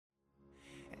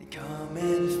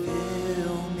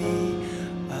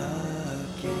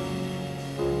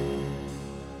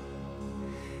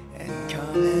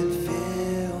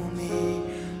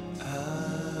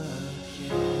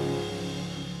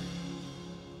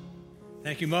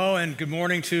Thank you, Mo, and good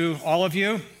morning to all of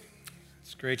you.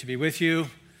 It's great to be with you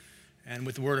and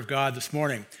with the Word of God this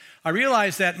morning. I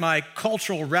realize that my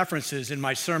cultural references in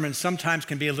my sermons sometimes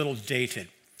can be a little dated.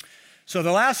 So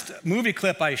the last movie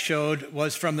clip I showed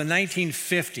was from the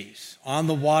 1950s, On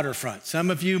the Waterfront.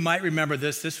 Some of you might remember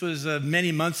this. This was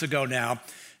many months ago now.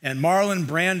 And Marlon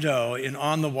Brando in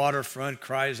On the Waterfront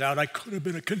cries out, "I could have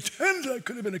been a contender, I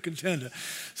could have been a contender."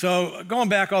 So going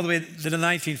back all the way to the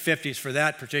 1950s for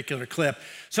that particular clip.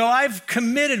 So I've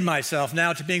committed myself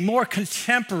now to being more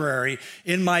contemporary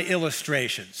in my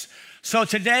illustrations. So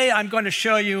today I'm going to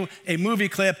show you a movie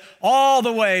clip all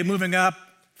the way moving up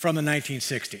from the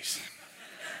 1960s.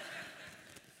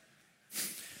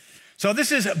 So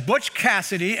this is Butch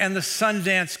Cassidy and the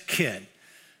Sundance Kid.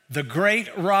 The great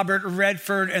Robert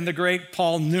Redford and the great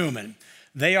Paul Newman.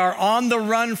 They are on the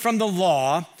run from the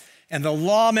law, and the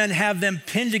lawmen have them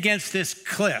pinned against this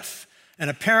cliff, and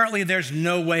apparently there's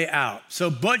no way out. So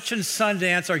Butch and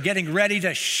Sundance are getting ready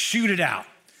to shoot it out,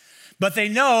 but they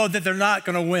know that they're not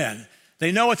going to win.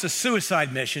 They know it's a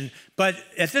suicide mission, but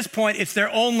at this point, it's their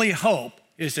only hope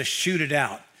is to shoot it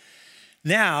out.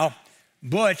 Now,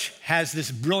 Butch has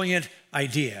this brilliant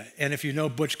idea. And if you know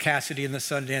Butch Cassidy and the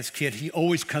Sundance Kid, he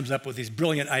always comes up with these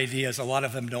brilliant ideas. A lot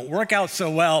of them don't work out so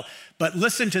well, but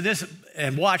listen to this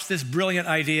and watch this brilliant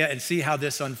idea and see how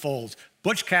this unfolds.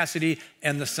 Butch Cassidy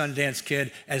and the Sundance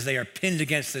Kid as they are pinned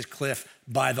against this cliff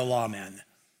by the lawmen.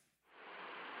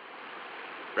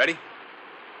 Ready?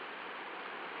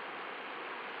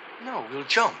 No, we'll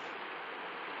jump.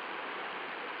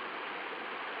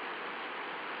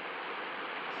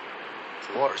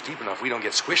 The water's deep enough we don't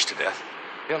get squished to death.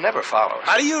 They'll never follow us.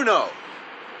 How do you know?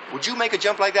 Would you make a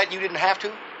jump like that and you didn't have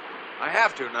to? I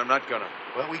have to, and I'm not gonna.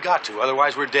 Well, we got to,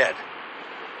 otherwise we're dead.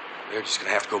 They're just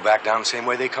gonna have to go back down the same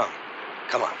way they come.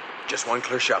 Come on. Just one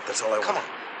clear shot, that's all I want. Come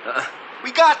on.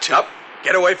 We got to. Nope.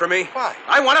 Get away from me. Why?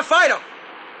 I want to fight them.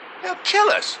 They'll kill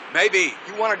us. Maybe.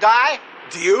 You want to die?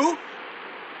 Do you?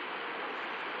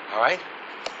 All right.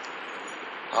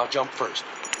 I'll jump first.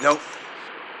 No.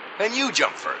 Then you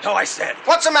jump first. No, I said.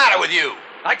 What's the matter with you?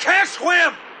 I can't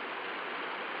swim!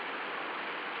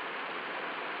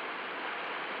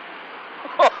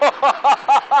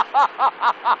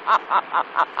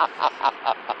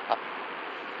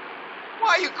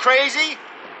 Why, are you crazy?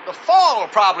 The fall will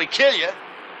probably kill you.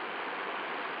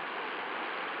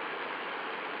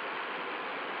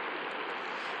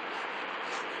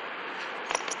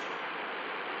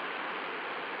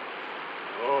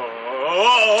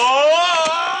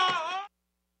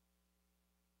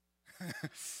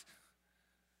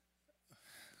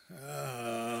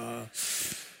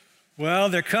 Well,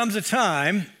 there comes a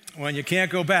time when you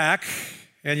can't go back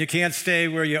and you can't stay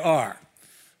where you are.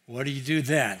 What do you do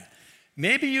then?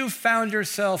 Maybe you found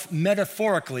yourself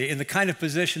metaphorically in the kind of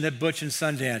position that Butch and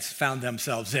Sundance found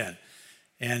themselves in.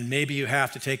 And maybe you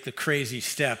have to take the crazy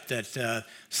step that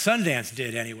Sundance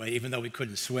did anyway, even though we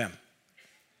couldn't swim.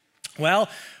 Well,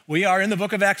 we are in the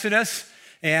book of Exodus,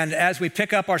 and as we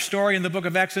pick up our story in the book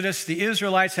of Exodus, the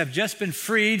Israelites have just been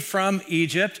freed from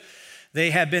Egypt.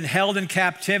 They have been held in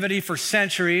captivity for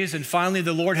centuries, and finally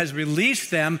the Lord has released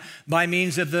them by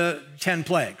means of the 10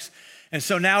 plagues. And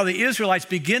so now the Israelites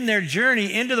begin their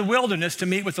journey into the wilderness to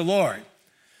meet with the Lord.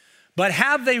 But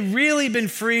have they really been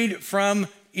freed from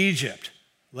Egypt?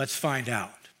 Let's find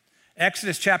out.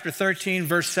 Exodus chapter 13,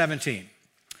 verse 17.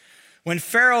 When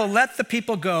Pharaoh let the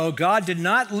people go, God did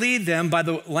not lead them by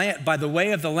the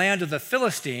way of the land of the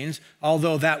Philistines,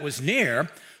 although that was near.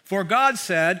 For God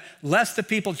said, lest the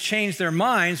people change their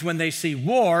minds when they see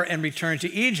war and return to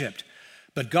Egypt.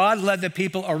 But God led the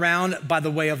people around by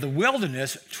the way of the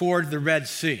wilderness toward the Red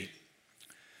Sea.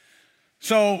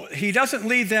 So he doesn't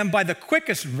lead them by the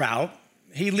quickest route.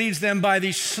 He leads them by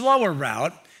the slower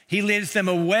route. He leads them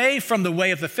away from the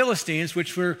way of the Philistines,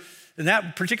 which were, in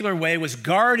that particular way, was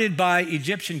guarded by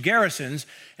Egyptian garrisons.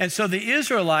 And so the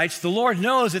Israelites, the Lord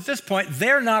knows at this point,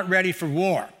 they're not ready for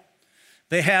war.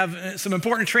 They have some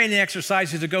important training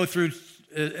exercises to go through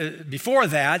before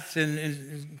that,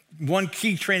 and one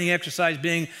key training exercise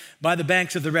being by the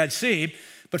banks of the Red Sea.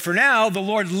 But for now, the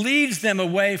Lord leads them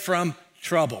away from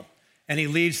trouble, and he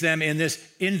leads them in this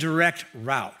indirect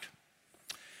route.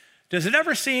 Does it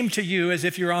ever seem to you as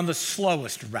if you're on the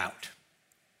slowest route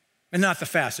and not the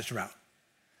fastest route?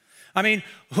 I mean,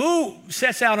 who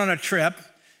sets out on a trip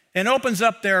and opens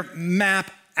up their map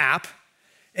app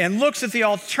and looks at the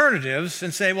alternatives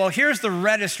and say, well, here's the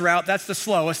reddest route, that's the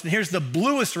slowest, and here's the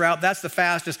bluest route, that's the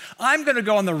fastest. I'm going to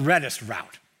go on the reddest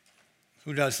route.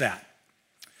 Who does that?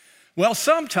 Well,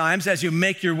 sometimes as you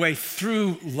make your way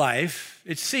through life,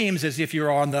 it seems as if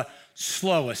you're on the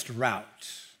slowest route.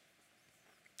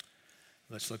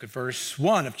 Let's look at verse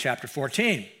 1 of chapter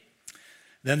 14.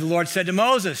 Then the Lord said to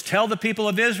Moses, tell the people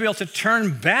of Israel to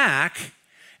turn back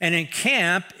and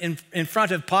encamp in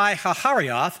front of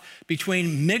Pi-hahiroth,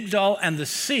 between Migdol and the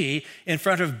sea, in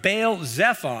front of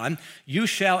Baal-zephon. You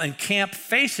shall encamp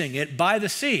facing it by the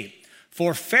sea.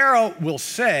 For Pharaoh will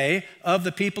say of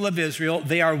the people of Israel,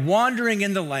 they are wandering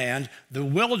in the land, the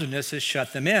wilderness has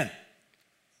shut them in.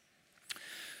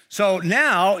 So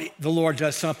now the Lord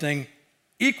does something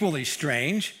equally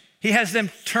strange. He has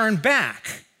them turn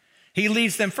back. He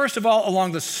leads them, first of all,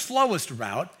 along the slowest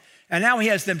route, and now he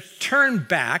has them turn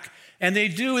back, and they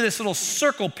do this little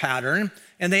circle pattern,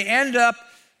 and they end up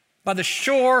by the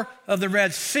shore of the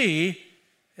Red Sea,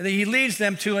 and he leads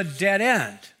them to a dead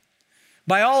end.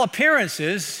 By all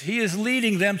appearances, he is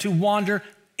leading them to wander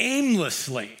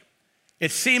aimlessly.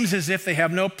 It seems as if they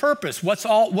have no purpose. What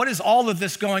is all of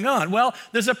this going on? Well,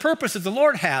 there's a purpose that the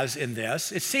Lord has in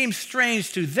this. It seems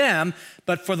strange to them,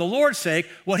 but for the Lord's sake,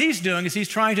 what he's doing is he's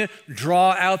trying to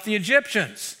draw out the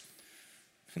Egyptians.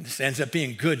 This ends up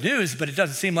being good news, but it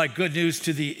doesn't seem like good news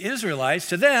to the Israelites.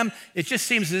 To them, it just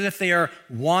seems as if they are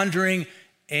wandering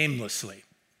aimlessly.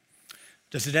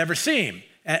 Does it ever seem,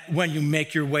 when you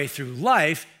make your way through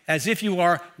life, as if you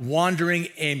are wandering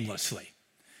aimlessly?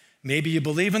 Maybe you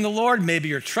believe in the Lord, maybe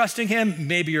you're trusting him,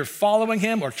 maybe you're following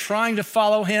him or trying to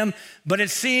follow him, but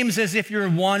it seems as if you're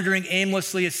wandering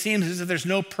aimlessly. It seems as if there's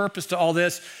no purpose to all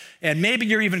this, and maybe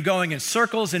you're even going in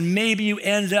circles, and maybe you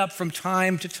end up from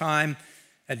time to time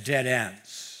at dead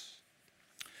ends.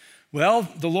 Well,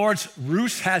 the Lord's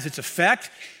ruse has its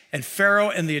effect, and Pharaoh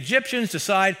and the Egyptians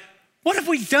decide, what have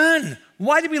we done?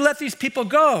 Why did we let these people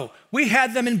go? We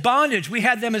had them in bondage. We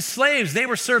had them as slaves. They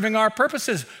were serving our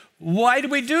purposes. Why did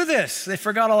we do this? They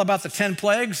forgot all about the 10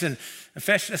 plagues, and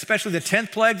especially the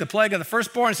 10th plague, the plague of the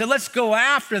firstborn, and said, let's go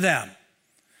after them.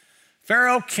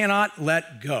 Pharaoh cannot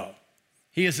let go.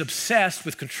 He is obsessed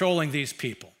with controlling these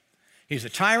people. He's a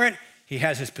tyrant. He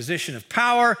has his position of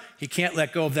power. He can't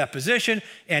let go of that position,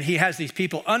 and he has these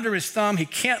people under his thumb. He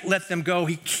can't let them go.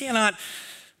 He cannot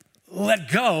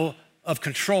let go of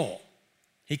control.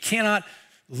 He cannot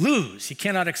lose. He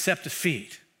cannot accept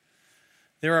defeat.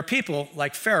 There are people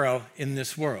like Pharaoh in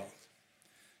this world.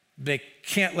 They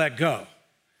can't let go.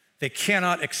 They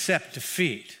cannot accept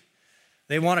defeat.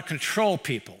 They want to control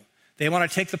people. They want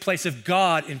to take the place of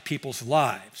God in people's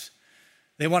lives.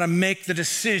 They want to make the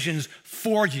decisions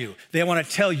for you. They want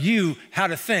to tell you how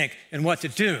to think and what to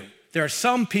do. There are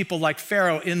some people like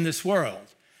Pharaoh in this world,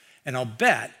 and I'll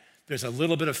bet there's a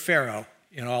little bit of Pharaoh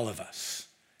in all of us.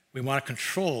 We want to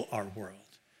control our world,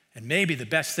 and maybe the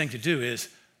best thing to do is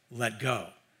let go.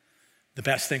 The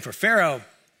best thing for Pharaoh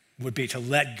would be to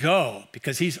let go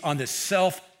because he's on this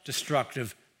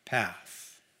self-destructive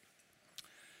path.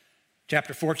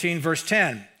 Chapter 14, verse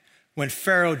 10, when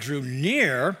Pharaoh drew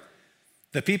near,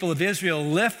 the people of Israel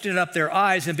lifted up their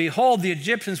eyes, and behold, the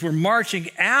Egyptians were marching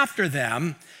after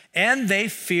them, and they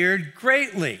feared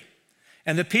greatly.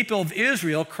 And the people of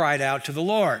Israel cried out to the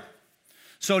Lord.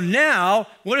 So now,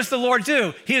 what does the Lord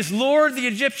do? He has lured the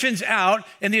Egyptians out,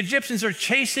 and the Egyptians are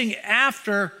chasing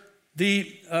after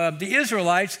the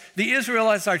Israelites. The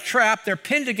Israelites are trapped. They're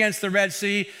pinned against the Red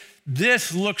Sea.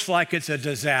 This looks like it's a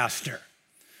disaster.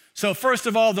 So first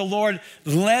of all, the Lord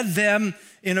led them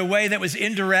in a way that was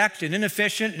indirect and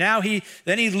inefficient.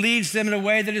 Then he leads them in a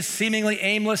way that is seemingly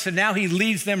aimless, and now he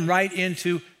leads them right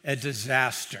into a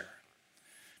disaster.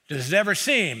 Does it ever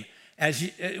seem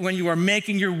when you are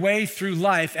making your way through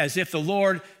life as if the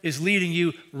Lord is leading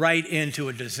you right into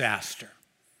a disaster?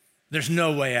 There's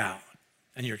no way out,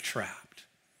 and you're trapped.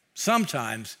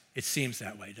 Sometimes it seems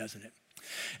that way, doesn't it?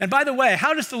 And by the way,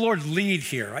 how does the Lord lead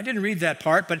here? I didn't read that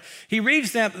part, but he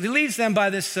leads them by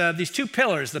these two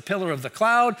pillars, the pillar of the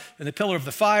cloud and the pillar of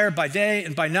the fire by day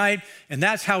and by night, and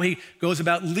that's how he goes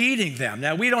about leading them.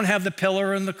 Now, we don't have the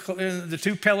pillar and the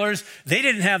two pillars. They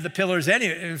didn't have the pillars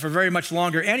for very much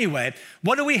longer anyway.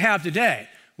 What do we have today?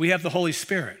 We have the Holy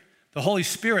Spirit. The Holy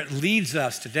Spirit leads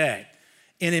us today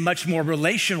in a much more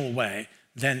relational way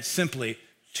than simply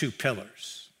two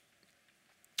pillars.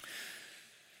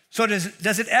 So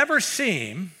does it ever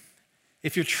seem,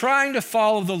 if you're trying to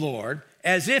follow the Lord,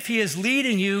 as if he is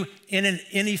leading you in an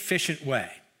inefficient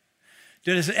way?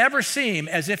 Does it ever seem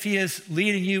as if he is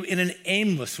leading you in an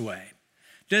aimless way?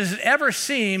 Does it ever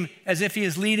seem as if he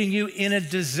is leading you in a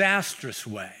disastrous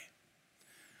way?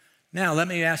 Now, let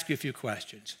me ask you a few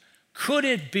questions. Could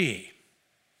it be,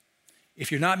 if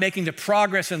you're not making the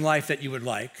progress in life that you would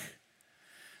like,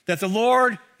 that the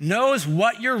Lord knows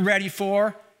what you're ready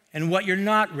for and what you're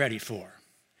not ready for,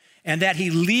 and that he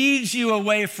leads you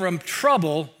away from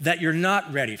trouble that you're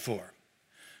not ready for?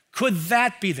 Could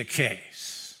that be the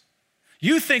case?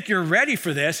 You think you're ready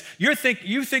for this. You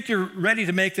think you're ready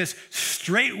to make this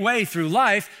straight way through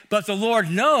life, but the Lord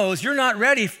knows you're not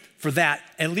ready for that,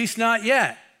 at least not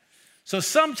yet. So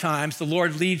sometimes the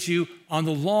Lord leads you on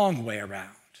the long way around.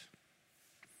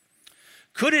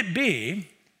 Could it be,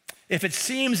 if it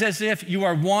seems as if you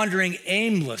are wandering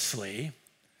aimlessly,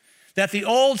 that the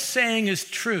old saying is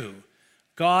true,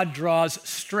 God draws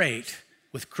straight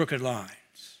with crooked lines?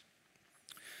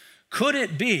 Could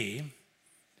it be,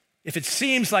 if it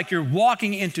seems like you're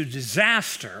walking into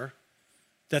disaster,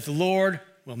 that the Lord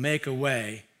will make a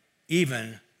way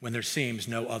even when there seems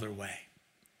no other way?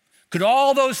 Could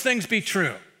all those things be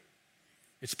true?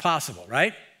 It's possible,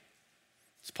 right?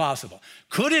 It's possible.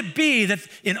 Could it be that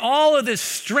in all of this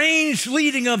strange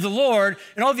leading of the Lord,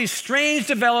 and all these strange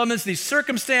developments, these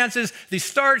circumstances, these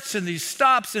starts and these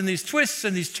stops and these twists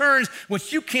and these turns,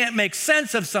 which you can't make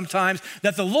sense of sometimes,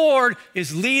 that the Lord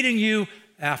is leading you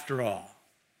after all?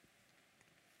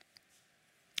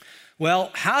 Well,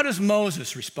 how does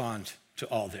Moses respond to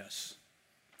all this?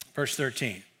 Verse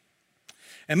 13.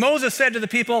 And Moses said to the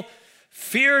people,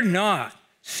 "Fear not,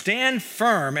 stand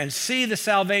firm and see the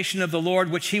salvation of the Lord,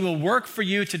 which he will work for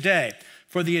you today.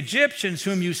 For the Egyptians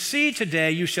whom you see today,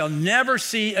 you shall never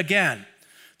see again.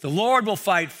 The Lord will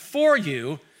fight for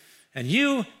you, and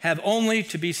you have only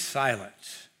to be silent."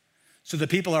 So the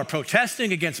people are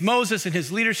protesting against Moses and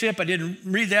his leadership. I didn't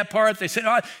read that part. They said,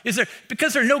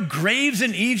 because there are no graves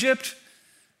in Egypt,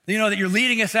 that you're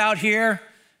leading us out here?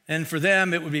 And for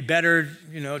them, it would be better,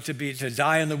 to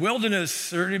die in the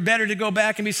wilderness, or better to go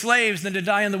back and be slaves than to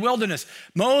die in the wilderness.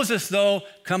 Moses, though,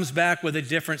 comes back with a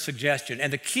different suggestion.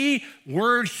 And the key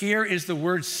word here is the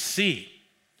word see.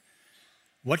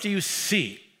 What do you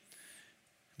see?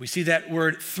 We see that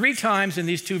word 3 times in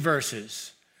these 2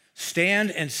 verses. Stand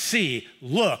and see,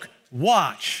 look,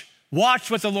 watch.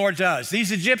 Watch what the Lord does.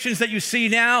 These Egyptians that you see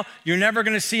now, you're never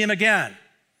going to see them again.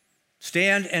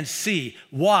 Stand and see,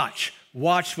 watch.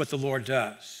 Watch what the Lord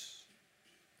does.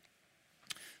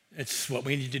 It's what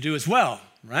we need to do as well,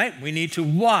 right? We need to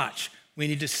watch. We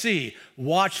need to see.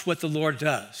 Watch what the Lord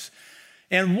does.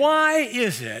 And why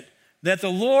is it that the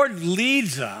Lord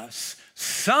leads us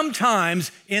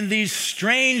sometimes in these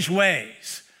strange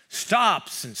ways?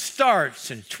 Stops and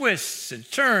starts and twists and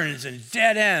turns and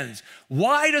dead ends.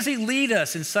 Why does he lead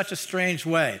us in such a strange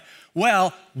way?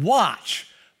 Well, watch.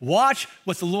 Watch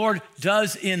what the Lord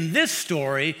does in this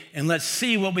story, and let's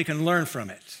see what we can learn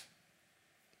from it.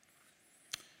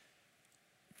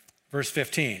 Verse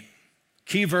 15,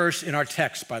 key verse in our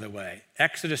text, by the way.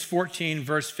 Exodus 14,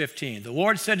 verse 15. The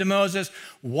Lord said to Moses,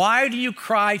 "Why do you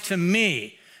cry to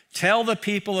me? Tell the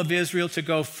people of Israel to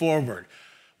go forward.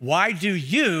 Why do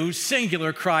you,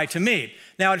 singular, cry to me?"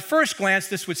 Now, at first glance,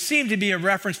 this would seem to be a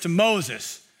reference to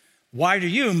Moses. Why do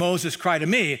you, Moses, cry to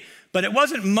me? But it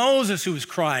wasn't Moses who was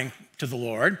crying to the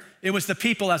Lord. It was the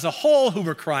people as a whole who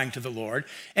were crying to the Lord.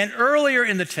 And earlier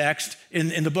in the text,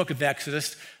 in the book of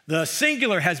Exodus, the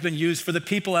singular has been used for the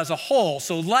people as a whole.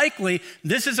 So likely,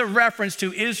 this is a reference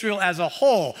to Israel as a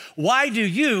whole. Why do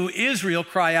you, Israel,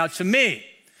 cry out to me?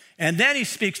 And then he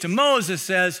speaks to Moses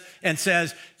and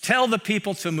says, tell the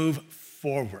people to move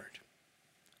forward.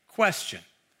 Question,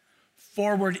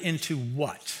 forward into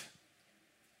what?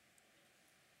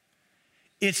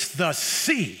 It's the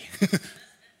sea.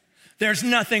 There's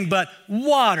nothing but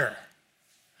water.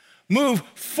 Move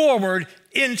forward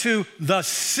into the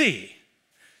sea.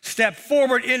 Step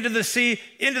forward into the sea,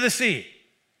 into the sea.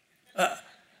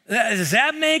 Does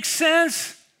that make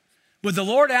sense? Would the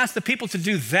Lord ask the people to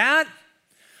do that?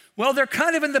 Well, they're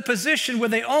kind of in the position where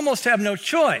they almost have no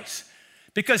choice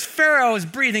because Pharaoh is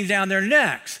breathing down their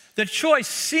necks. The choice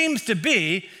seems to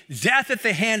be death at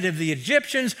the hand of the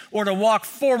Egyptians or to walk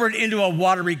forward into a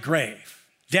watery grave,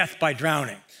 death by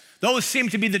drowning. Those seem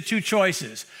to be the two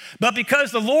choices. But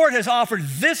because the Lord has offered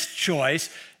this choice,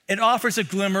 it offers a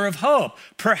glimmer of hope.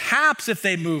 Perhaps if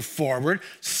they move forward,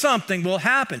 something will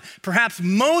happen. Perhaps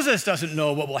Moses doesn't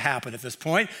know what will happen at this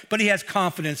point, but he has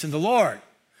confidence in the Lord.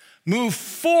 Move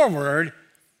forward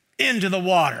into the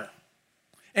water.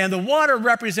 And the water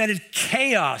represented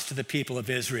chaos to the people of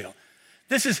Israel.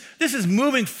 This is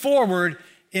moving forward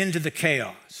into the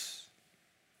chaos.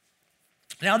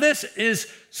 Now, this is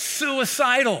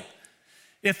suicidal.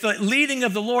 If the leading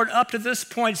of the Lord up to this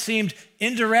point seemed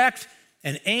indirect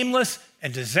and aimless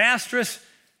and disastrous,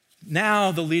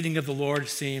 now the leading of the Lord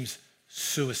seems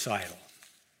suicidal.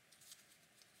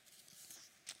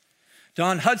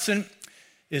 Don Hudson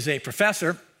is a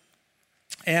professor,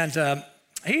 and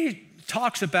he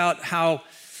talks about how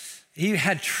he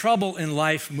had trouble in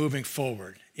life moving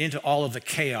forward into all of the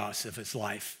chaos of his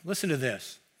life. Listen to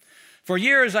this. For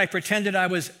years, I pretended I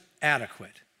was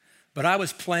adequate. but I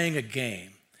was playing a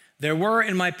game. There were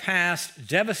in my past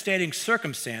devastating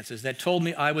circumstances that told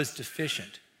me I was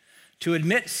deficient. To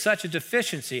admit such a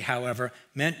deficiency, however,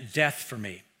 meant death for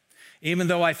me. Even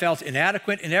though I felt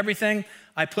inadequate in everything,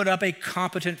 I put up a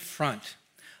competent front.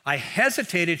 I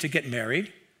hesitated to get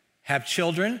married, have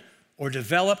children, or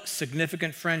develop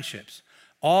significant friendships.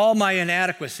 All my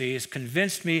inadequacies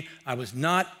convinced me I was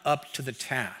not up to the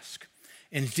task.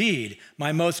 Indeed,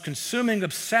 my most consuming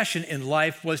obsession in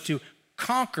life was to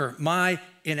conquer my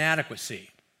inadequacy.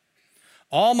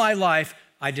 All my life,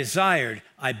 I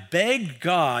begged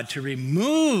God to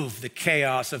remove the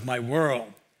chaos of my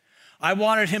world. I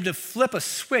wanted him to flip a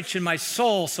switch in my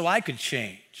soul so I could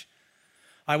change.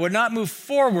 I would not move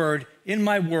forward in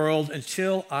my world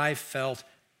until I felt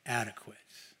adequate.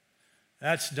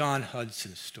 That's Don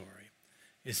Hudson's story.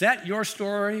 Is that your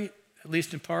story, at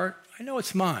least in part? I know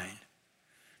it's mine.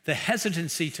 The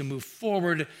hesitancy to move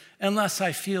forward unless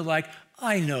I feel like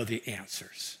I know the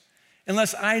answers,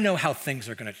 unless I know how things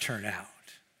are going to turn out.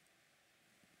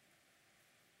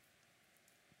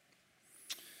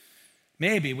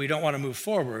 Maybe we don't want to move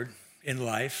forward in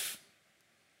life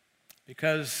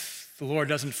because the Lord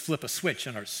doesn't flip a switch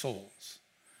in our souls,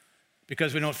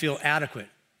 because we don't feel adequate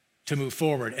to move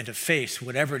forward and to face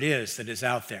whatever it is that is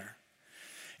out there.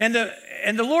 And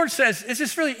the Lord says, this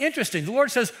is really interesting. The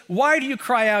Lord says, why do you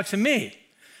cry out to me?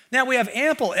 Now, we have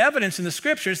ample evidence in the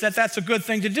scriptures that that's a good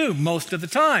thing to do most of the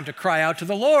time, to cry out to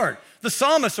the Lord. The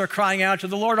psalmists are crying out to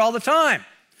the Lord all the time.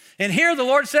 And here the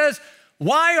Lord says,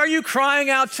 why are you crying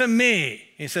out to me?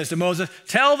 He says to Moses,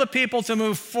 tell the people to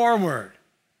move forward.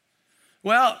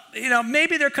 Well,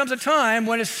 maybe there comes a time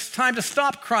when it's time to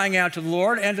stop crying out to the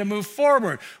Lord and to move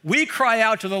forward. We cry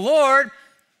out to the Lord,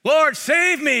 Lord,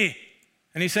 save me.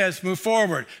 And he says, move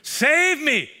forward. Save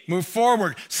me, move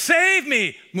forward. Save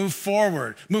me, move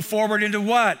forward. Move forward into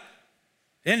what?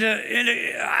 How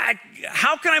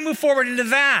can I move forward into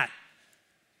that?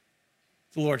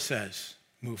 The Lord says,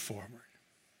 move forward.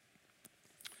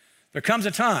 There comes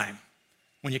a time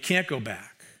when you can't go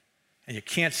back and you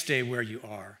can't stay where you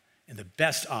are. And the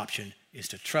best option is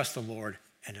to trust the Lord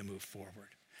and to move forward.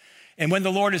 And when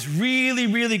the Lord is really,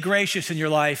 really gracious in your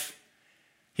life,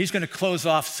 he's going to close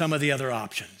off some of the other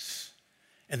options.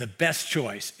 And the best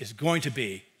choice is going to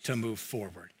be to move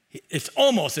forward. It's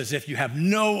almost as if you have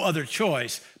no other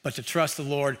choice but to trust the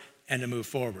Lord and to move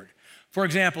forward. For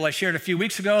example, I shared a few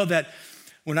weeks ago that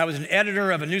when I was an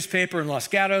editor of a newspaper in Los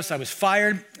Gatos, I was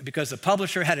fired because the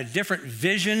publisher had a different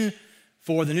vision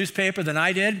for the newspaper than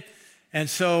I did. And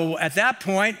so at that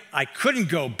point, I couldn't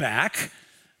go back.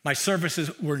 My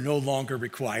services were no longer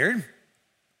required.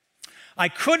 I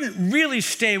couldn't really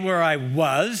stay where I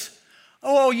was.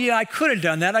 Oh, yeah, I could have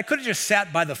done that. I could have just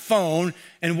sat by the phone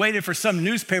and waited for some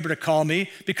newspaper to call me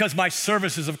because my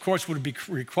services, of course, would be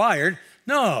required.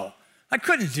 No, I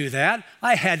couldn't do that.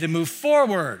 I had to move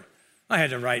forward. I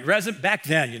had to write back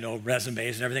then,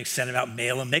 resumes and everything, send them out,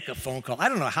 mail them, make a phone call. I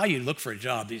don't know how you look for a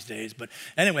job these days, but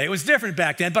anyway, it was different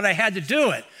back then, but I had to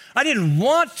do it. I didn't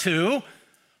want to.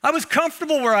 I was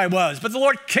comfortable where I was, but the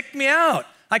Lord kicked me out.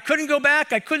 I couldn't go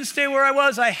back. I couldn't stay where I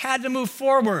was. I had to move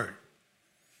forward.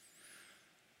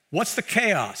 What's the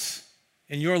chaos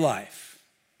in your life?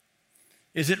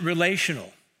 Is it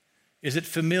relational? Is it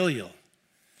familial?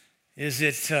 Is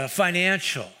it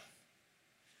financial?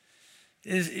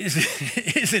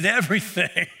 Is it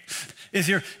everything? Is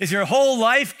your whole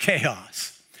life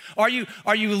chaos? Are you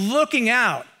looking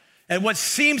out at what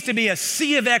seems to be a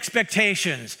sea of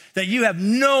expectations that you have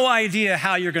no idea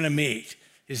how you're going to meet?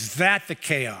 Is that the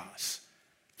chaos?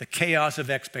 The chaos of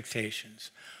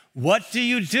expectations. What do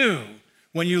you do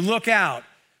when you look out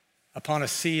upon a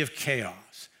sea of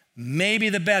chaos? Maybe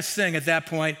the best thing at that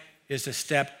point is to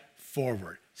step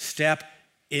forward, step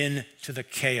into the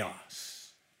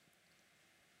chaos.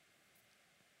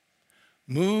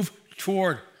 Move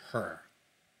toward her.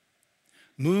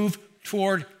 Move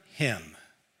toward him.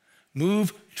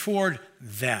 Move toward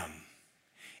them.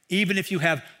 Even if you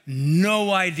have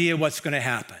no idea what's going to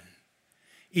happen.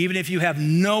 Even if you have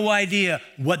no idea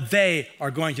what they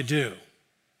are going to do.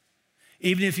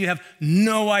 Even if you have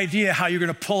no idea how you're going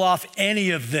to pull off any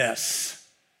of this.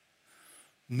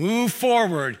 Move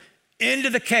forward into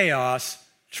the chaos,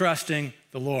 trusting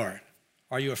the Lord.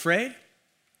 Are you afraid?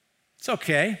 It's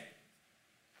okay.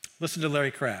 Listen to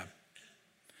Larry Crabb.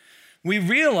 We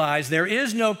realize there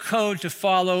is no code to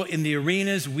follow in the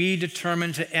arenas we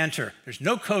determine to enter. There's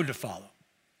no code to follow.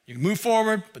 You can move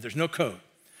forward, but there's no code.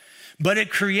 But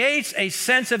it creates a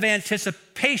sense of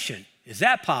anticipation. Is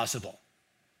that possible?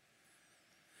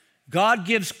 God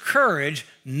gives courage,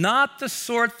 not the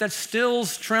sort that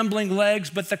stills trembling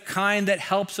legs, but the kind that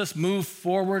helps us move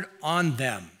forward on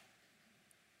them.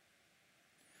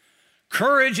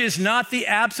 Courage is not the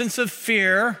absence of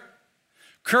fear.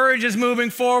 Courage is moving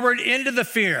forward into the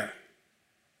fear,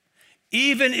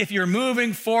 even if you're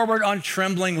moving forward on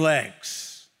trembling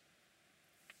legs.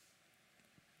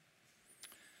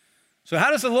 So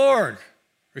how does the Lord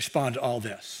respond to all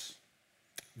this?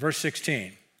 Verse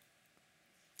 16,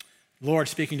 Lord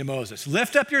speaking to Moses,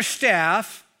 lift up your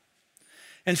staff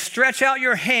and stretch out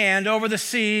your hand over the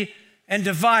sea and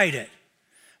divide it,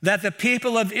 that the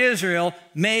people of Israel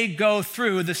may go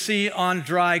through the sea on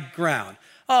dry ground.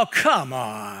 Oh, come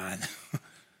on.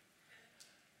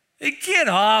 Get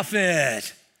off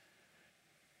it.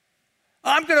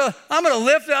 I'm gonna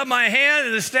lift up my hand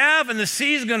and the staff and the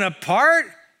sea's gonna part.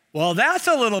 Well, that's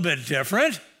a little bit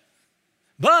different.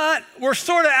 But we're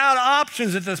sort of out of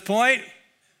options at this point.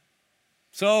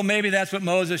 So maybe that's what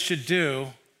Moses should do.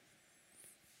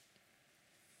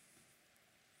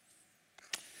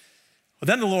 Well,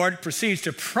 then the Lord proceeds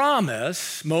to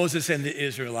promise Moses and the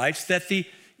Israelites that the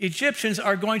Egyptians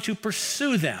are going to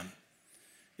pursue them.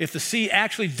 If the sea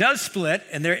actually does split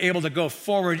and they're able to go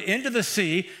forward into the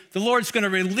sea, the Lord's going to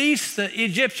release the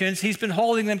Egyptians. He's been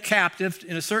holding them captive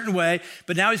in a certain way,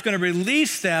 but now he's going to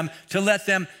release them to let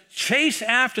them chase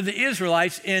after the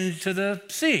Israelites into the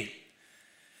sea.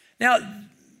 Now,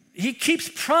 he keeps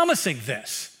promising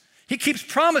this. He keeps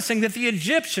promising that the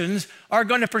Egyptians are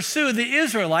going to pursue the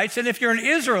Israelites. And if you're an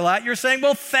Israelite, you're saying,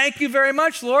 well, thank you very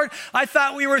much, Lord. I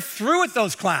thought we were through with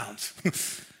those clowns.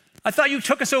 I thought you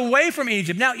took us away from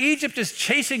Egypt. Now Egypt is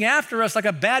chasing after us like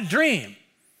a bad dream.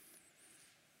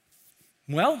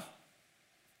 Well,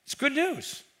 it's good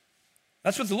news.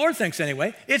 That's what the Lord thinks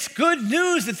anyway. It's good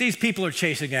news that these people are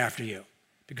chasing after you,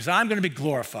 because I'm going to be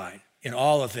glorified in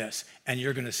all of this, and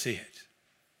you're going to see it.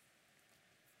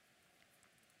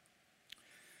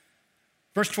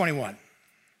 Verse 21.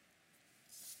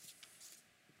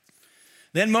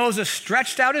 Then Moses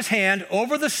stretched out his hand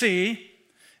over the sea,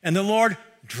 and the Lord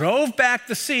drove back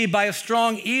the sea by a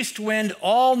strong east wind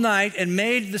all night and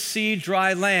made the sea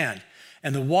dry land,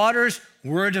 and the waters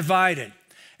were divided.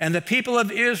 And the people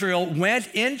of Israel went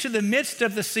into the midst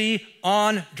of the sea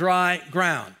on dry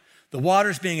ground, the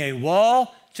waters being a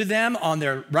wall to them on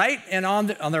their right and on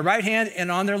their right hand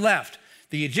and on their left.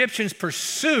 The Egyptians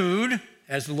pursued,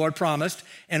 as the Lord promised,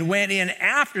 and went in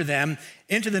after them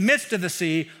into the midst of the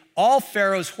sea, all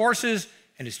Pharaoh's horses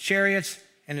and his chariots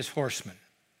and his horsemen.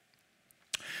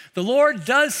 The Lord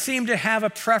does seem to have a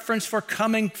preference for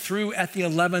coming through at the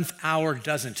 11th hour,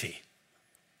 doesn't he?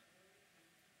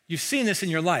 You've seen this in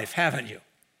your life, haven't you?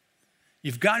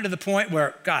 You've gotten to the point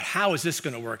where, God, how is this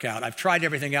going to work out? I've tried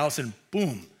everything else, and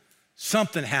boom,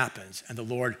 something happens, and the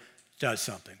Lord does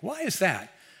something. Why is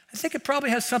that? I think it probably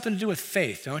has something to do with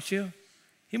faith, don't you?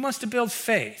 He wants to build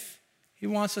faith. He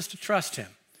wants us to trust him.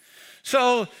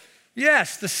 So,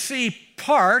 yes, the sea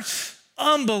parts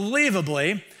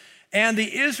unbelievably, and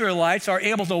the Israelites are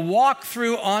able to walk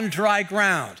through on dry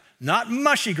ground. Not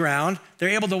mushy ground. They're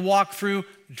able to walk through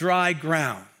dry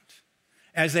ground.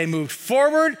 As they moved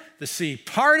forward, the sea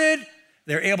parted.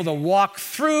 They're able to walk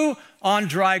through on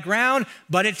dry ground,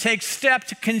 but it takes steps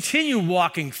to continue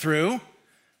walking through.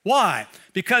 Why?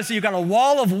 Because you've got a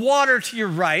wall of water to your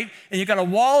right, and you've got a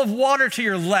wall of water to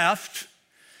your left,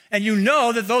 and you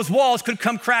know that those walls could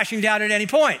come crashing down at any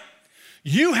point.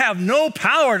 You have no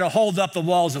power to hold up the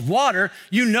walls of water.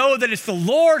 You know that it's the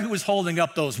Lord who is holding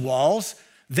up those walls.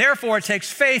 Therefore, it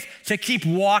takes faith to keep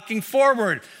walking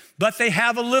forward. But they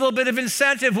have a little bit of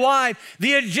incentive. Why?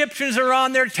 The Egyptians are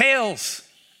on their tails.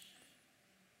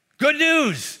 Good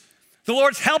news. The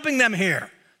Lord's helping them here.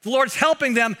 The Lord's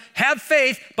helping them have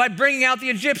faith by bringing out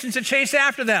the Egyptians to chase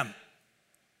after them.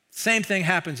 Same thing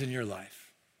happens in your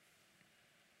life.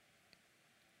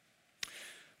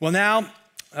 Well, now,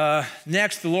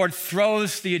 next, the Lord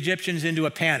throws the Egyptians into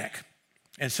a panic.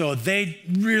 And so they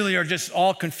really are just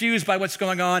all confused by what's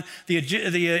going on. The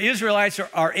Israelites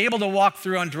are able to walk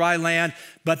through on dry land,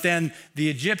 but then the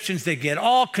Egyptians, they get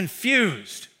all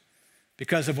confused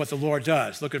because of what the Lord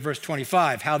does. Look at verse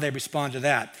 25, how they respond to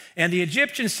that. And the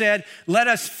Egyptians said, "Let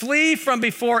us flee from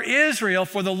before Israel,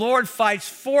 for the Lord fights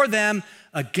for them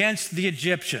against the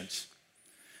Egyptians."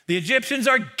 The Egyptians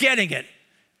are getting it.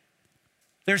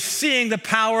 They're seeing the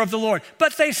power of the Lord,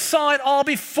 but they saw it all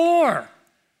before.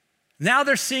 Now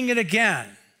they're seeing it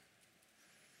again.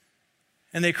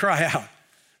 And they cry out,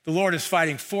 "The Lord is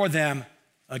fighting for them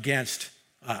against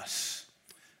us."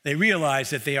 They realize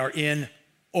that they are in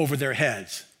over their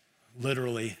heads,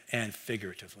 literally and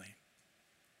figuratively.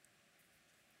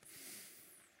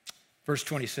 Verse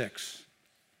 26.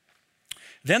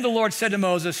 Then the Lord said to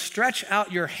Moses, stretch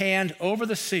out your hand over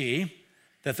the sea,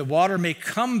 that the water may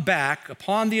come back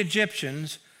upon the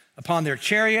Egyptians, upon their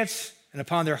chariots, and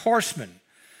upon their horsemen.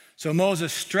 So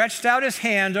Moses stretched out his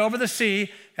hand over the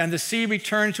sea, and the sea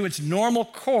returned to its normal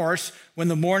course when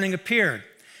the morning appeared.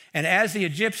 And as the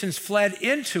Egyptians fled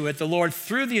into it, the Lord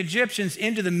threw the Egyptians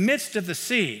into the midst of the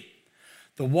sea.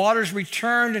 The waters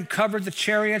returned and covered the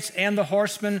chariots and the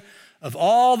horsemen. Of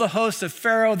all the hosts of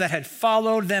Pharaoh that had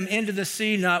followed them into the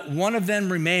sea, not one of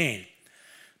them remained.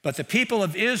 But the people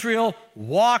of Israel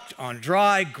walked on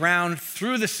dry ground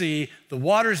through the sea, the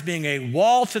waters being a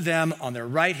wall to them on their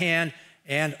right hand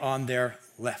and on their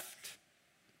left.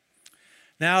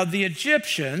 Now the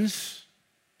Egyptians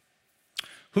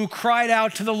who cried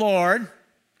out to the Lord,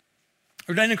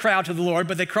 or didn't cry out to the Lord,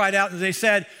 but they cried out and they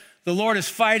said, the Lord is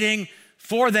fighting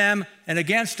for them and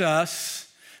against us.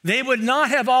 They would not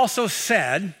have also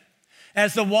said,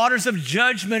 as the waters of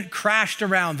judgment crashed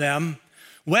around them,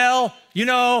 well, you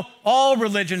know, all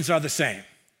religions are the same.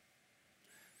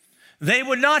 They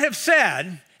would not have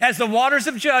said, as the waters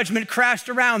of judgment crashed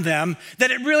around them,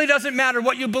 that it really doesn't matter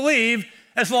what you believe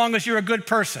as long as you're a good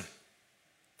person.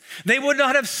 They would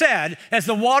not have said, as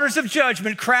the waters of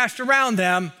judgment crashed around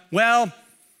them, well,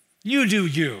 you do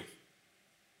you.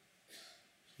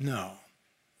 No.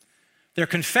 Their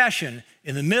confession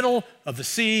in the middle of the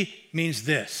sea means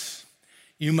this: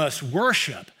 you must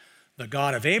worship the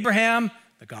God of Abraham,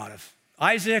 the God of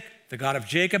Isaac, the God of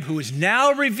Jacob, who is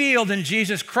now revealed in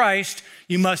Jesus Christ.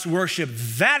 You must worship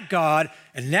that God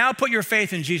and now put your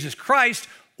faith in Jesus Christ,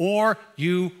 or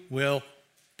you will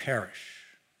perish.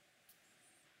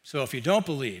 So if you don't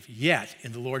believe yet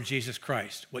in the Lord Jesus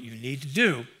Christ, what you need to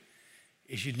do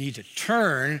is you need to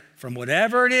turn from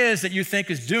whatever it is that you think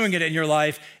is doing it in your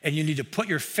life, and you need to put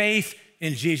your faith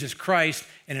in Jesus Christ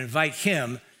and invite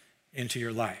him into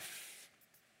your life.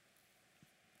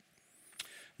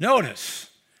 Notice,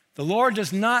 the Lord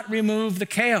does not remove the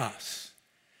chaos.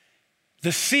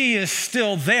 The sea is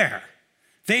still there.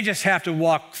 They just have to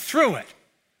walk through it.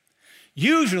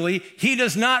 Usually, he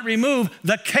does not remove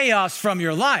the chaos from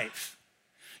your life.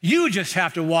 You just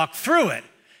have to walk through it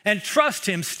and trust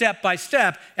him step by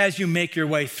step as you make your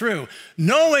way through,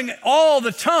 knowing all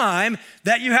the time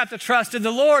that you have to trust in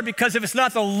the Lord, because if it's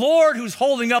not the Lord who's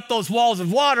holding up those walls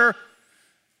of water,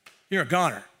 you're a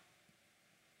goner.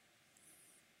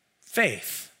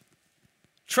 Faith.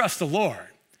 Trust the Lord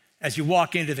as you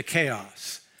walk into the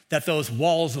chaos, that those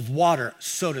walls of water,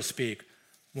 so to speak,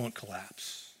 won't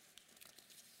collapse.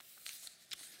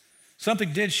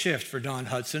 Something did shift for Don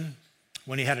Hudson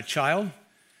when he had a child.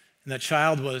 And that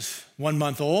child was 1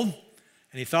 month old,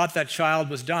 and he thought that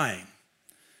child was dying.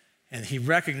 And he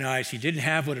recognized he didn't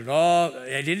have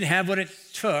what it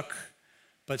took,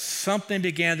 but something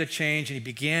began to change, and he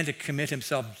began to commit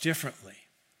himself differently.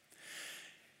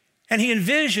 And he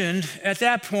envisioned at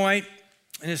that point,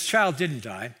 and his child didn't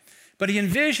die, but he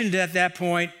envisioned at that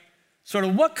point sort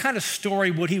of what kind of story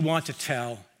would he want to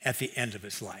tell at the end of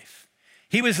his life.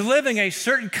 He was living a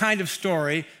certain kind of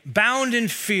story, bound in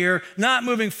fear, not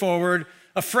moving forward,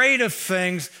 afraid of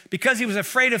things. Because he was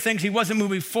afraid of things, he wasn't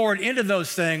moving forward into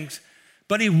those things.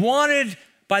 But he wanted,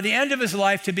 by the end of his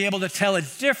life, to be able to tell a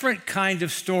different kind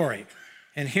of story.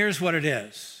 And here's what it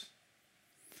is.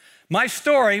 My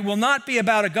story will not be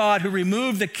about a God who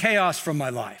removed the chaos from my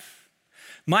life.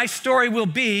 My story will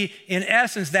be, in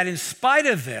essence, that in spite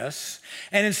of this,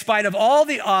 and in spite of all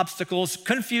the obstacles,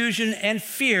 confusion, and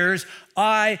fears,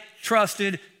 I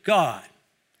trusted God.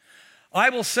 I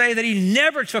will say that he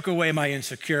never took away my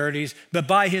insecurities, but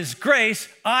by his grace,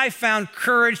 I found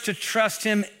courage to trust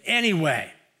him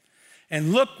anyway.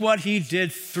 And look what he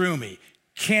did through me.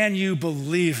 Can you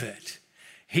believe it?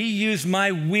 He used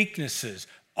my weaknesses,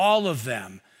 all of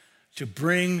them, to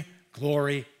bring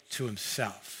glory to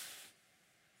himself.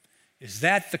 Is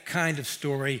that the kind of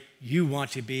story you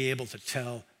want to be able to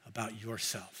tell about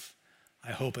yourself?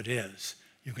 I hope it is.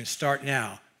 You can start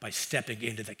now by stepping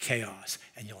into the chaos,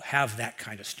 and you'll have that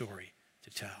kind of story to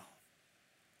tell.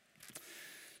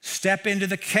 Step into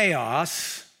the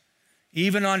chaos,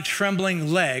 even on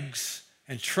trembling legs,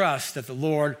 and trust that the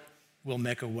Lord will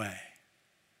make a way.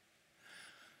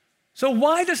 So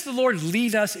why does the Lord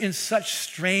lead us in such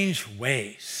strange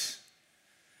ways?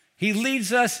 He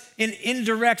leads us in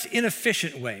indirect,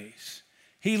 inefficient ways.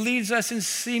 He leads us in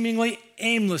seemingly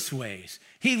aimless ways.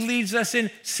 He leads us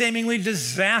in seemingly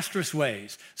disastrous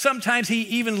ways. Sometimes he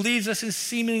even leads us in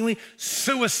seemingly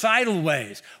suicidal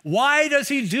ways. Why does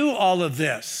he do all of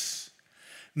this?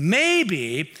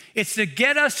 Maybe it's to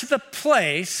get us to the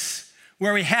place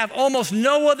where we have almost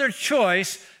no other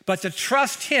choice but to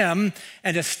trust him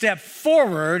and to step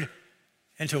forward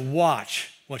and to watch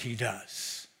what he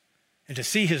does and to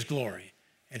see his glory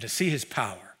and to see his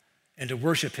power and to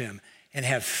worship him and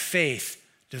have faith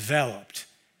developed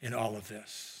in all of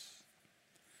this.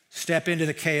 Step into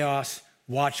the chaos,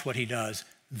 watch what he does,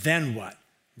 then what?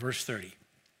 Verse 30.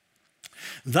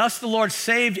 Thus the Lord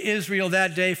saved Israel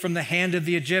that day from the hand of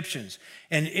the Egyptians,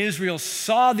 and Israel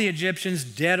saw the Egyptians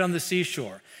dead on the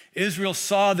seashore. Israel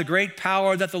saw the great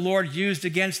power that the Lord used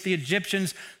against the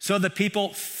Egyptians, so the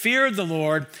people feared the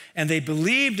Lord, and they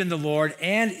believed in the Lord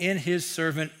and in his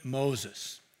servant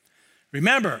Moses.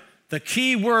 Remember, the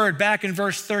key word back in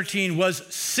verse 13 was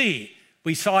see.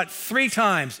 We saw it 3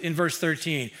 times in verse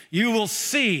 13. You will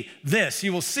see this,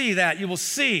 you will see that, you will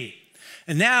see.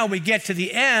 And now we get to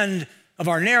the end of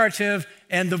our narrative,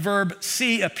 and the verb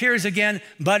see appears again,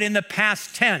 but in the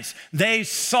past tense. They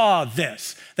saw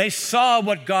this. They saw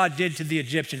what God did to the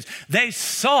Egyptians. They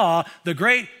saw the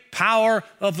great power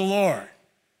of the Lord.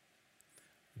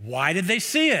 Why did they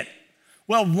see it?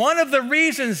 Well, one of the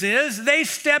reasons is they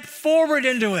stepped forward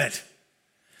into it.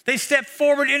 They stepped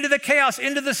forward into the chaos,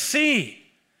 into the sea.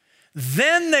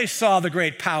 Then they saw the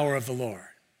great power of the Lord.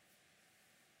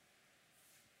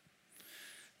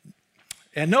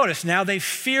 And notice, now they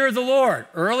fear the Lord.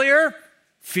 Earlier,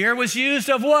 fear was used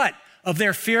of what? Of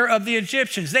their fear of the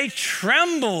Egyptians. They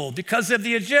trembled because of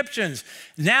the Egyptians.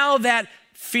 Now that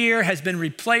fear has been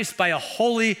replaced by a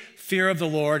holy fear of the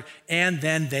Lord, and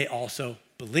then they also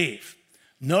believe.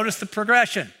 Notice the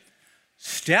progression.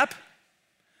 Step,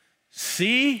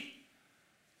 see,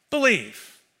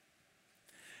 believe.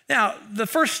 Now, the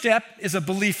first step is a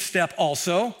belief step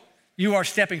also. You are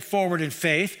stepping forward in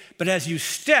faith, but as you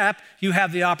step, you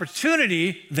have the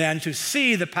opportunity then to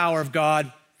see the power of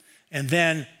God and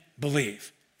then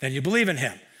believe. Then you believe in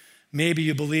him. Maybe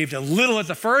you believed a little at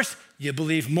the first, you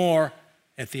believe more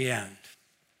at the end.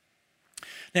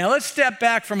 Now let's step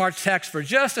back from our text for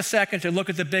just a second to look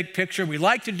at the big picture. We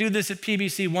like to do this at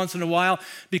PBC once in a while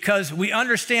because we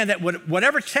understand that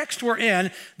whatever text we're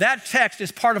in, that text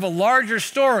is part of a larger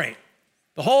story,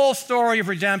 the whole story of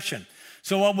redemption.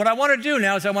 So what I want to do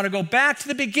now is I want to go back to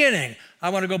the beginning. I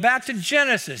want to go back to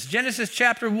Genesis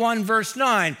chapter 1, verse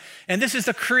 9. And this is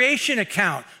the creation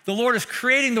account. The Lord is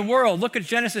creating the world. Look at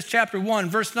Genesis chapter 1,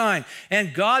 verse 9.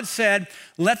 And God said,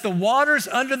 let the waters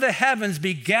under the heavens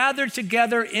be gathered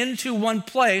together into one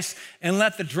place, and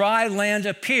let the dry land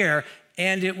appear.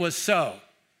 And it was so.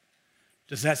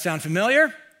 Does that sound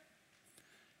familiar?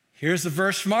 Here's the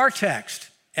verse from our text.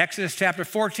 Exodus chapter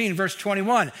 14, verse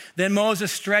 21. Then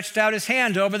Moses stretched out his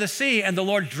hand over the sea, and the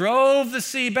Lord drove the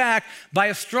sea back by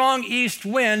a strong east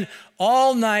wind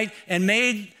all night and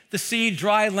made the sea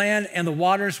dry land, and the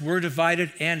waters were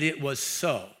divided, and it was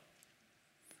so.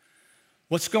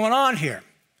 What's going on here?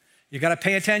 You got to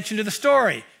pay attention to the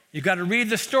story. You got to read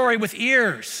the story with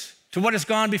ears to what has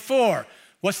gone before.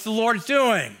 What's the Lord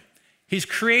doing? He's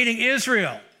creating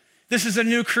Israel. This is a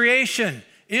new creation.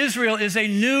 Israel is a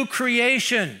new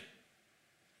creation.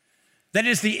 That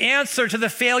is the answer to the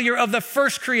failure of the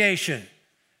first creation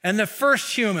and the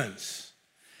first humans.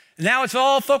 Now it's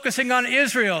all focusing on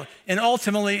Israel, and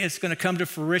ultimately it's going to come to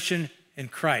fruition in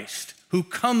Christ, who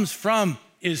comes from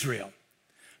Israel.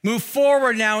 Move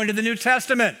forward now into the New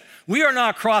Testament. We are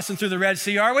not crossing through the Red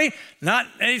Sea, are we? Not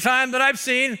any time that I've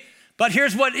seen. But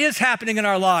here's what is happening in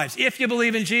our lives if you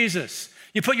believe in Jesus.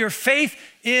 You put your faith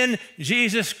in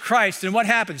Jesus Christ, and what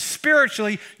happens?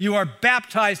 Spiritually, you are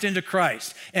baptized into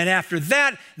Christ. And after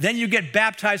that, then you get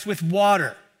baptized with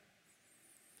water,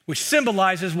 which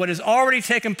symbolizes what has already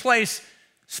taken place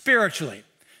spiritually.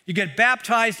 You get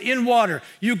baptized in water.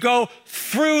 You go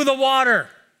through the water,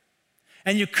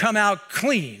 and you come out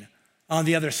clean on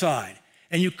the other side.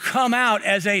 And you come out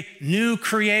as a new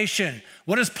creation.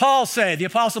 What does Paul say, the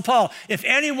Apostle Paul? If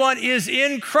anyone is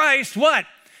in Christ, what?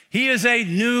 He is a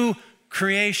new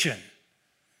creation.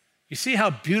 You see how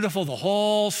beautiful the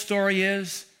whole story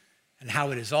is and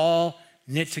how it is all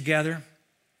knit together?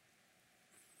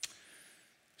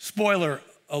 Spoiler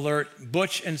alert,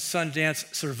 Butch and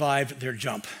Sundance survived their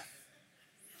jump.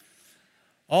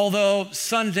 Although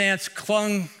Sundance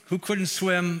who couldn't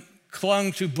swim,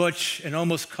 clung to Butch and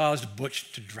almost caused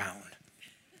Butch to drown.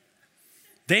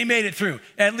 They made it through,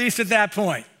 at least at that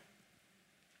point.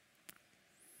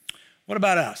 What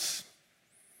about us?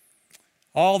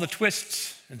 All the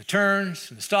twists and the turns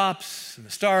and the stops and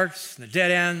the starts and the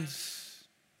dead ends.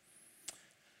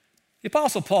 The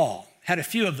Apostle Paul had a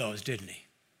few of those, didn't he?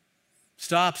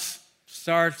 Stops,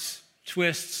 starts,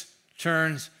 twists,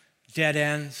 turns, dead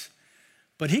ends.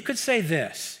 But he could say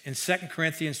this in 2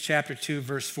 Corinthians chapter 2,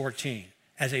 verse 14,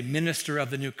 as a minister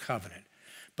of the new covenant.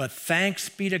 But thanks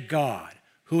be to God,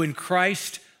 who in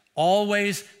Christ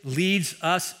always leads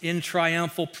us in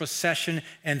triumphal procession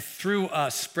and through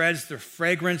us spreads the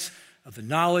fragrance of the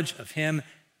knowledge of him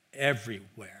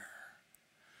everywhere.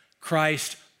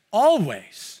 Christ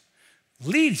always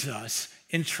leads us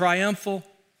in triumphal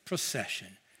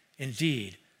procession.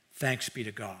 Indeed, thanks be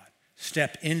to God.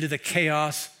 Step into the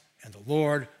chaos and the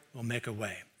Lord will make a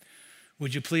way.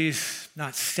 Would you please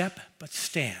not step, but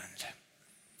stand?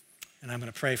 And I'm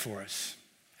going to pray for us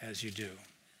as you do.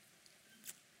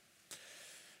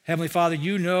 Heavenly Father,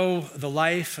 you know the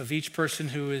life of each person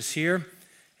who is here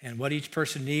and what each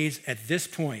person needs at this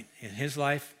point in his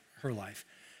life, her life.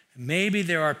 Maybe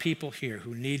there are people here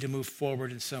who need to move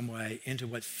forward in some way into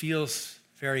what feels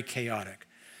very chaotic.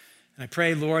 And I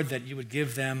pray, Lord, that you would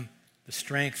give them the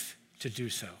strength to do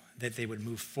so, that they would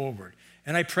move forward.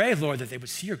 And I pray, Lord, that they would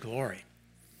see your glory,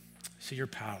 see your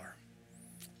power,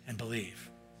 and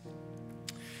believe.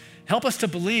 Help us to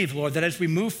believe, Lord, that as we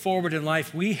move forward in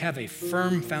life, we have a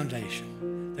firm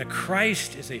foundation, that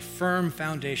Christ is a firm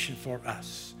foundation for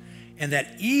us, and that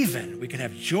even we can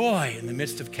have joy in the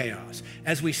midst of chaos.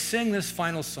 As we sing this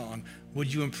final song,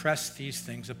 would you impress these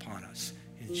things upon us?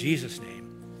 In Jesus'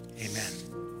 name,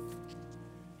 amen.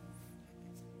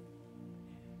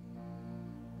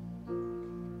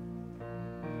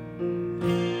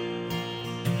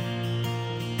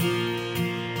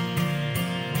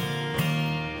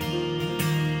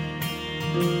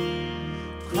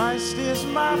 Christ is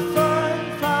my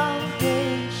firm foundation.